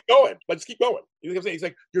 don't keep going. Let's keep going. You know what I'm saying? He's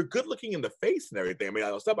like, you're good looking in the face and everything.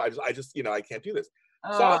 I just, I can't do this.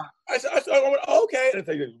 So I went, oh, okay. And I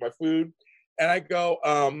take my food, and I go,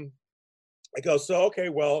 so okay,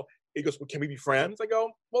 well, he goes, well, can we be friends? I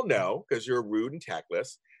go, well, no, because you're rude and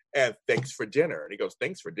tactless. And thanks for dinner. And he goes,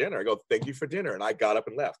 thanks for dinner. I go, thank you for dinner. And I got up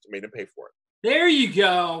and left. Made him pay for it. There you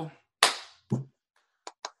go.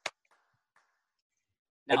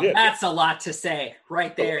 Now, that's a lot to say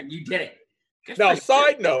right there. You did it. Now,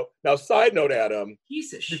 side note, Adam.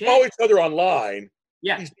 Piece of shit. We follow each other online.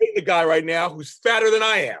 Yeah. He's dating a guy right now who's fatter than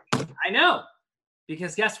I am. I know.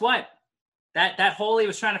 Because guess what? That hole he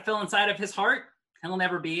was trying to fill inside of his heart, he'll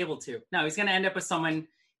never be able to. No, he's going to end up with someone.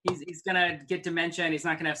 He's going to get dementia, and he's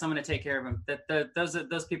not going to have someone to take care of him.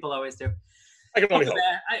 Those people always do. I can only hope.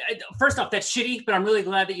 First off, that's shitty, but I'm really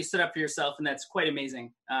glad that you stood up for yourself, and that's quite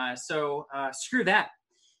amazing. So screw that.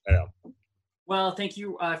 I know. Well, thank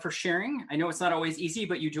you for sharing. I know it's not always easy,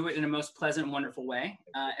 but you do it in a most pleasant, wonderful way.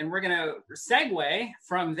 And we're going to segue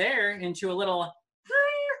from there into a little...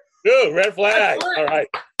 Ooh, red flag. All right.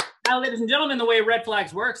 Now, ladies and gentlemen, the way red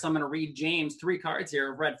flags works, I'm going to read James 3 cards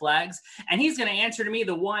here of red flags, and he's going to answer to me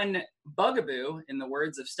the one bugaboo, in the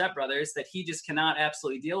words of Step Brothers, that he just cannot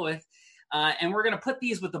absolutely deal with. And we're going to put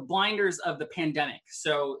these with the blinders of the pandemic.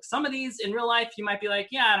 So some of these in real life, you might be like,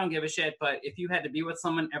 yeah, I don't give a shit. But if you had to be with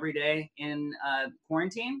someone every day in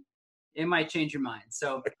quarantine, it might change your mind.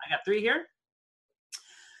 So I got 3 here.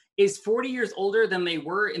 Is 40 years older than they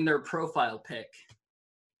were in their profile pic.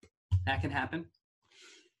 That can happen.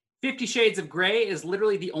 50 Shades of Grey is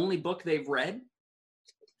literally the only book they've read.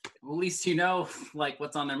 At least you know,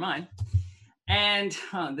 what's on their mind. And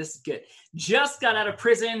this is good. Just got out of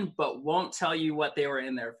prison, but won't tell you what they were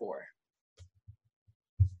in there for.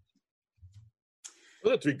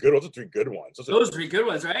 Those are three good ones. Those are three good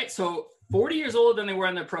ones, right? So 40 years older than they were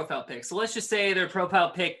on their profile pic. So let's just say their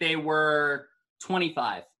profile pic, they were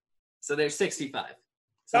 25. So they're 65.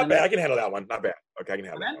 So not bad. I can handle that one. Not bad. Okay, I can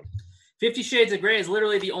handle that one. 50 Shades of Grey is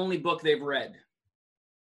literally the only book they've read.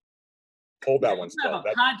 Hold that one. I have a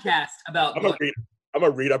podcast about books. I'm a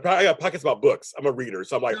reader. I got podcasts about books. I'm a reader.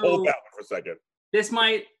 So I'm like, hold that one for a second. This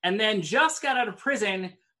might, and then just got out of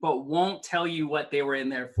prison, but won't tell you what they were in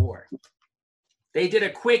there for. They did a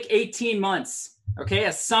quick 18 months, okay?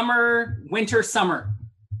 A winter, summer.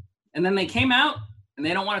 And then they came out and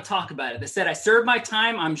they don't want to talk about it. They said, I served my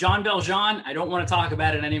time. I'm Jean Valjean. I don't want to talk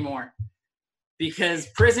about it anymore. Because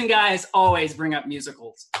prison guys always bring up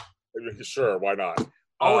musicals. Sure, why not?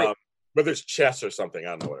 Always. But there's chess or something. I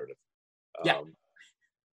don't know what it is. Yeah.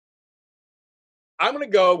 I'm going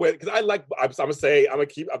to go with, because I'm going to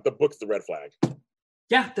keep the book's the red flag.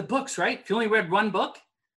 Yeah, the books, right? If you only read one book.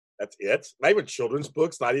 That's it. Not even children's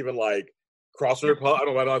books. Not even like crossword. I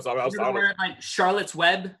don't know. Like Charlotte's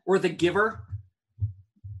Web or The Giver.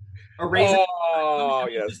 Or Raisin. Oh,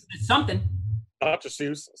 yes. It's something. Dr.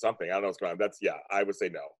 Seuss, something. I don't know what's going on. I would say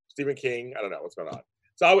no. Stephen King, I don't know what's going on.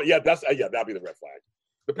 So that'd be the red flag.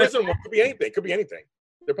 The prison one could be anything. Could be anything.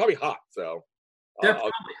 They're probably hot. So they're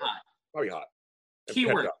probably hot. Probably hot.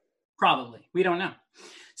 Keyword. Probably. We don't know.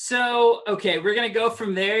 So, okay, we're going to go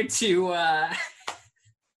from there to,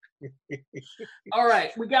 all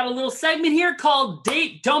right, we got a little segment here called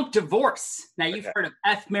Date, Dump, Divorce. Now, you've heard of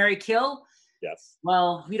F, Marry, Kill. Yes.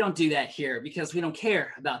 Well, we don't do that here because we don't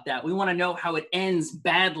care about that. We want to know how it ends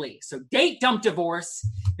badly. So date, dump, divorce.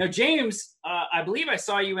 Now, James, I believe I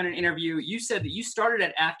saw you in an interview. You said that you started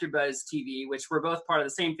at AfterBuzz TV, which we're both part of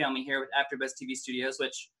the same family here with AfterBuzz TV Studios,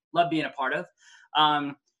 which love being a part of.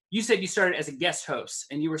 You said you started as a guest host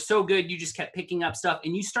and you were so good, you just kept picking up stuff.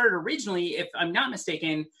 And you started originally, if I'm not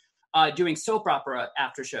mistaken, doing soap opera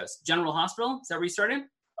after shows. General Hospital, is that where you started?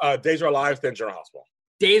 Days of Our Lives, then General Hospital.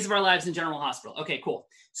 Days of Our Lives in General Hospital. Okay, cool.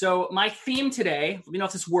 So my theme today, let me know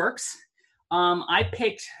if this works. I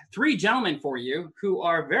picked three gentlemen for you who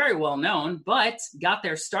are very well known, but got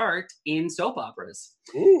their start in soap operas.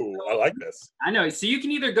 Ooh, I like this. I know. So you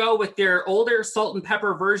can either go with their older Salt and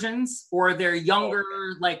Pepper versions or their younger,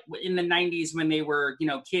 like in the 90s when they were,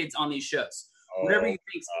 kids on these shows. Whatever you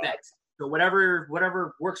think's best. So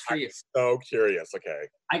whatever works for you. So curious. Okay.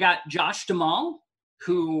 I got Josh Duhamel,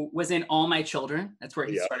 who was in All My Children. That's where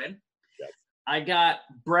he started. Yep. I got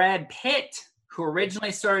Brad Pitt, who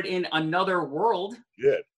originally started in Another World.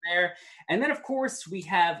 Good. There. And then, of course, we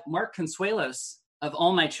have Mark Consuelos of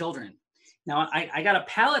All My Children. Now, I got a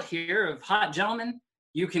palette here of hot gentlemen.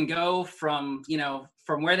 You can go from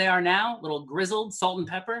where they are now, little grizzled, salt and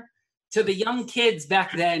pepper, to the young kids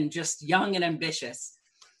back then, just young and ambitious.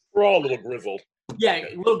 We're all a little grizzled. Yeah,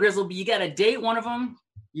 a little grizzled, but you got to date one of them.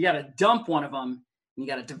 You got to dump one of them. And you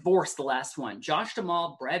got to divorce the last one. Josh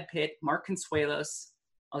Duhamel, Brad Pitt, Mark Consuelos.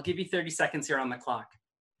 I'll give you 30 seconds here on the clock.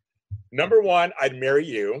 Number one, I'd marry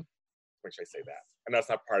you. When should I say that? I know it's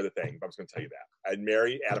not part of the thing, but I'm just going to tell you that. I'd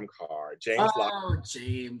marry Adam Carr. James.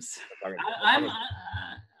 James.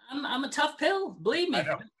 I'm a tough pill. Believe me.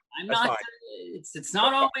 I'm not. Fine. It's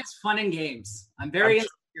not always fun and games. I'm very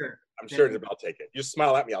insecure. I'm sure I'll take it. You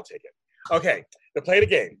smile at me, I'll take it. Okay, to play the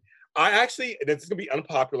game. I actually, and this is going to be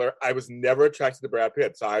unpopular, I was never attracted to Brad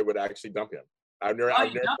Pitt, so I would actually dump him. I've never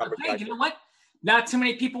you know what? Not too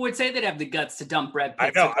many people would say they'd have the guts to dump Brad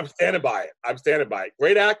Pitt. I know. I'm standing by it.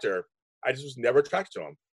 Great actor. I just was never attracted to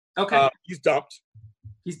him. Okay. He's dumped.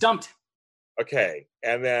 Okay.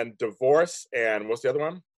 And then divorce, and what's the other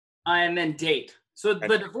one? And then date. So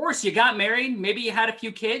the divorce, you got married, maybe you had a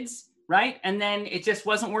few kids, right? And then it just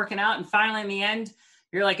wasn't working out. And finally, in the end,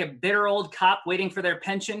 you're like a bitter old cop waiting for their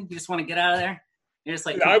pension. You just want to get out of there. You're just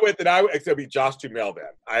like, it'd be Josh Duhamel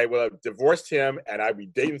then. I would have divorced him and I'd be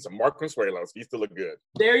dating some Mark Consuelos. He used to look good.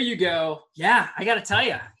 There you go. Yeah, I got to tell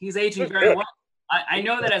you, he's aging very well. I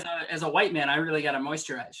know that as a white man, I really got to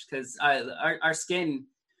moisturize because our skin.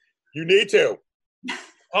 You need to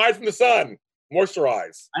hide from the sun.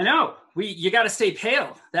 Moisturize. I know. You got to stay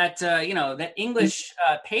pale. That English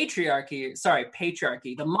patriarchy,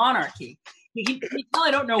 the monarchy. You tell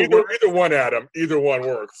I don't know words. Either one, Adam. Either one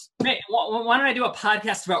works. Hey, why don't I do a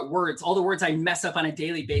podcast about words? All the words I mess up on a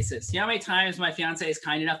daily basis. You know how many times my fiance is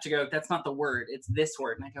kind enough to go, that's not the word, it's this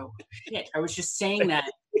word. And I go, shit, I was just saying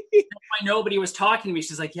that. That's why nobody was talking to me.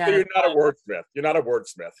 She's like, yeah. So you're not a wordsmith. You're not a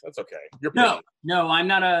wordsmith. That's okay. You're No, I'm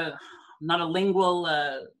not a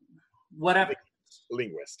lingual whatever.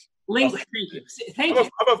 Linguist. Thank you.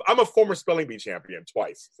 I'm a former spelling bee champion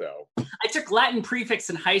twice. So I took Latin prefix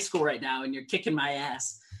in high school right now, and you're kicking my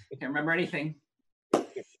ass. I can't remember anything.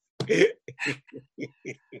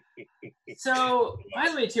 So, by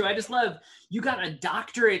the way, too, I just love you got a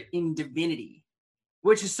doctorate in divinity,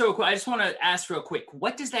 which is so cool. I just want to ask real quick,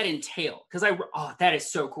 what does that entail? Because that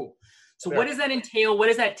is so cool. So, what does that entail? What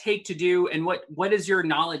does that take to do? And what is your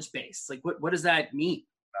knowledge base? Like, what does that mean?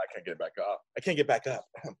 I can't get back up.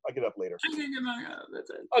 I'll get up later. That's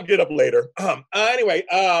it. I'll get up later. Anyway,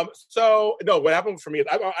 so no, what happened for me is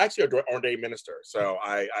I'm actually an ordained minister. So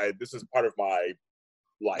I this is part of my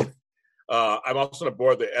life. I'm also on the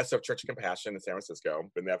board of the SF Church of Compassion in San Francisco.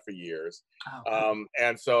 Been there for years.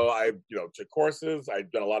 And so I, took courses.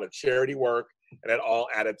 I've done a lot of charity work, and that all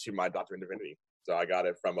added to my doctorate in divinity. So I got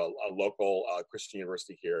it from a local Christian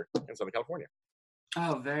university here in Southern California.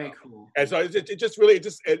 Oh, very cool. And so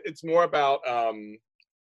it's more about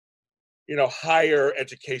higher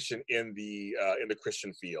education in the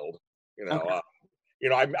Christian field. I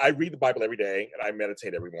read the Bible every day and I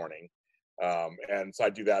meditate every morning. And so I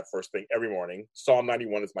do that first thing every morning. Psalm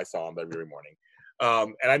 91 is my psalm every morning.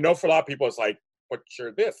 And I know for a lot of people it's like, but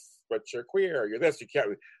you're this, but you're queer, you're this, you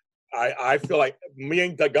can't. I feel like me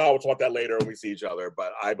and God will talk about that later when we see each other,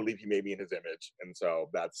 but I believe he made me in his image. And so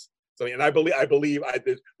that's something, and I believe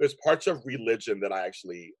there's parts of religion that I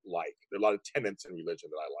actually like. There are a lot of tenets in religion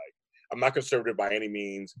that I like. I'm not conservative by any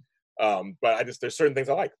means, but there's certain things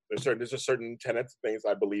I like. There's just certain tenets, things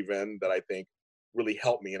I believe in that I think really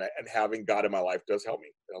help me, and having God in my life does help me.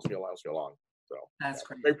 It helps me along. So that's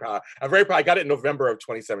great. I'm very proud. I got it in November of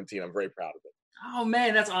 2017. I'm very proud of it. Oh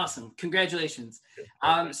man, that's awesome! Congratulations.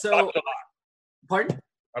 So, Dr. Lot. Pardon?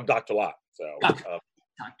 I'm Dr. Lot. So,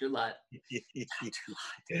 Dr. Lot.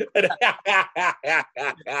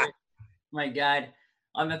 My God,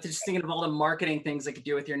 I'm just thinking of all the marketing things I could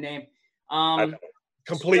do with your name.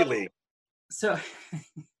 Completely. So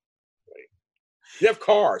you have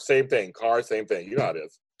car, same thing. You know how it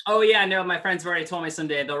is. Oh yeah, no, my friends have already told me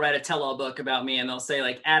someday they'll write a tell-all book about me and they'll say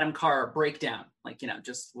like Adam Carr breakdown, like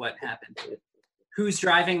just what happened. Who's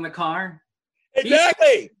driving the car?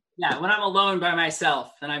 Exactly. Yeah, when I'm alone by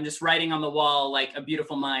myself and I'm just writing on the wall like A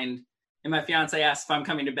Beautiful Mind, and my fiance asks if I'm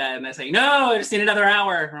coming to bed, and I say, no, I just need another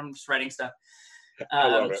hour. I'm just writing stuff. I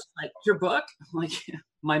love it. Like, your book? I'm like,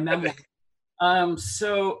 my memoir.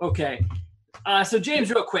 Okay. So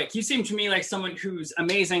James, real quick, you seem to me like someone who's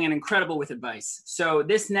amazing and incredible with advice. So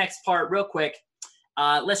this next part, real quick,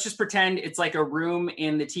 let's just pretend it's like a room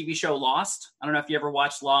in the TV show Lost. I don't know if you ever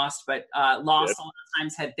watched Lost, but Lost a lot of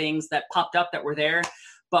times had things that popped up that were there,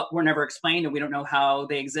 but were never explained, and we don't know how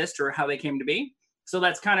they exist or how they came to be. So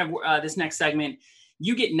that's kind of this next segment.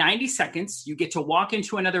 You get 90 seconds. You get to walk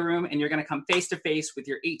into another room, and you're going to come face to face with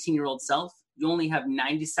your 18-year-old self. You only have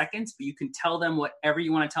 90 seconds, but you can tell them whatever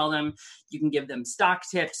you want to tell them. You can give them stock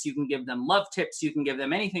tips. You can give them love tips. You can give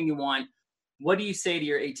them anything you want. What do you say to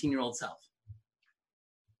your 18-year-old self?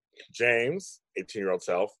 James, 18-year-old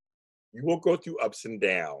self, you will go through ups and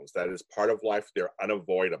downs. That is part of life. They're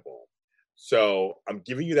unavoidable. So I'm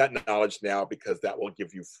giving you that knowledge now because that will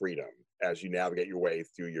give you freedom as you navigate your way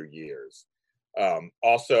through your years.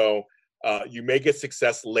 You may get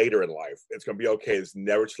success later in life. It's going to be okay. It's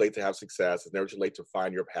never too late to have success. It's never too late to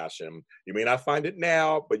find your passion. You may not find it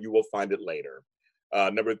now, but you will find it later.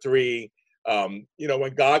 Number 3,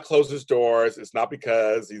 when God closes doors, it's not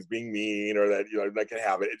because he's being mean or that, not going to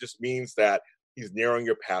have it. It just means that he's narrowing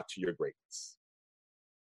your path to your greatness.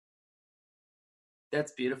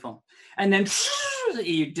 That's beautiful. And then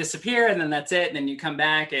you disappear, and then that's it. And then you come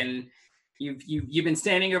back, and you've been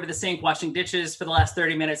standing over the sink washing dishes for the last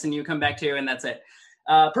 30 minutes, and you come back to, and that's it.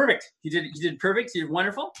 Perfect. You did perfect. You did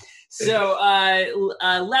wonderful. So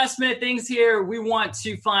last minute things here. We want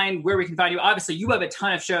to find where we can find you. Obviously, you have a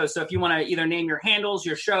ton of shows. So if you want to either name your handles,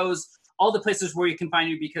 your shows, all the places where you can find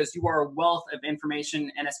you, because you are a wealth of information,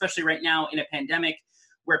 and especially right now in a pandemic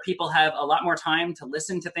where people have a lot more time to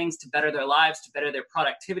listen to things to better their lives, to better their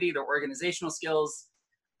productivity, their organizational skills.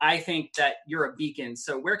 I think that you're a beacon.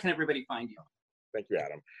 So where can everybody find you? Thank you,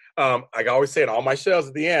 Adam. I always say in all my shows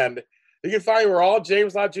at the end, you can find where all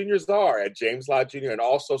James Lott Jr.'s are at James Lott Jr. and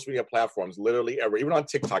all social media platforms, literally everywhere, even on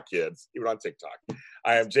TikTok, kids, even on TikTok.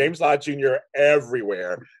 I am James Lott Jr.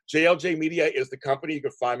 everywhere. JLJ Media is the company. You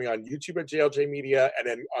can find me on YouTube at JLJ Media, and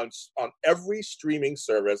then on every streaming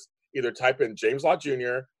service, either type in James Lott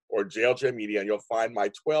Jr. or JLJ Media, and you'll find my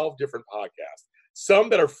 12 different podcasts. Some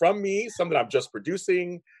that are from me, some that I'm just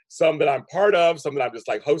producing, some that I'm part of, some that I'm just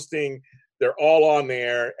like hosting. They're all on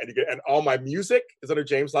there, and all my music is under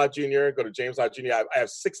James Lott Jr. Go to James Lott Jr. I have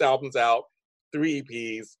 6 albums out, 3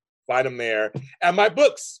 EPs. Find them there. And my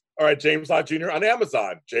books are at James Lott Jr. on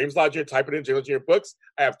Amazon. James Lott Jr. Type it in, James Lott Jr. books.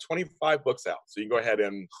 I have 25 books out, so you can go ahead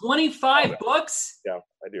and 25 books. Yeah,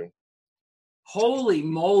 I do. Holy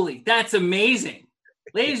moly. That's amazing.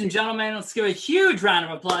 Ladies and gentlemen, let's give a huge round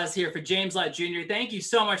of applause here for James Lott Jr. Thank you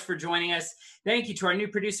so much for joining us. Thank you to our new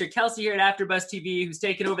producer, Kelsey, here at AfterBuzz TV, who's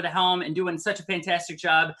taken over the helm and doing such a fantastic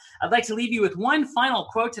job. I'd like to leave you with one final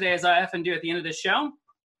quote today, as I often do at the end of the show.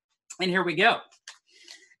 And here we go.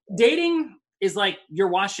 Dating is like your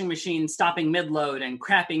washing machine stopping mid-load and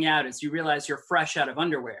crapping out as you realize you're fresh out of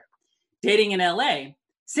underwear. Dating in LA,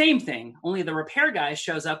 same thing, only the repair guy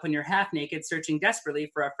shows up when you're half naked searching desperately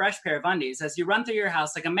for a fresh pair of undies as you run through your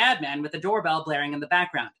house like a madman with a doorbell blaring in the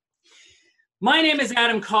background. My name is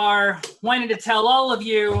Adam Carr, wanting to tell all of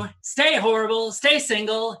you, stay horrible, stay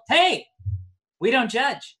single. Hey, we don't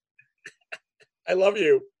judge. I love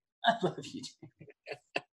you. I love you.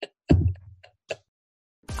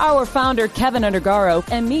 Our founder, Kevin Undergaro,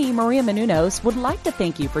 and me, Maria Menounos, would like to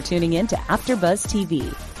thank you for tuning in to AfterBuzz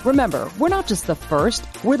TV. Remember, we're not just the first,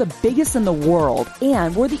 we're the biggest in the world,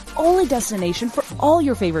 and we're the only destination for all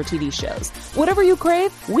your favorite TV shows. Whatever you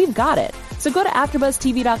crave, we've got it. So go to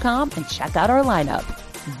AfterBuzzTV.com and check out our lineup.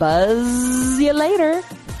 Buzz you later.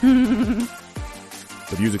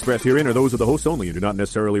 The views expressed herein are those of the hosts only and do not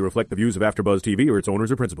necessarily reflect the views of AfterBuzz TV or its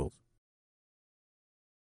owners or principals.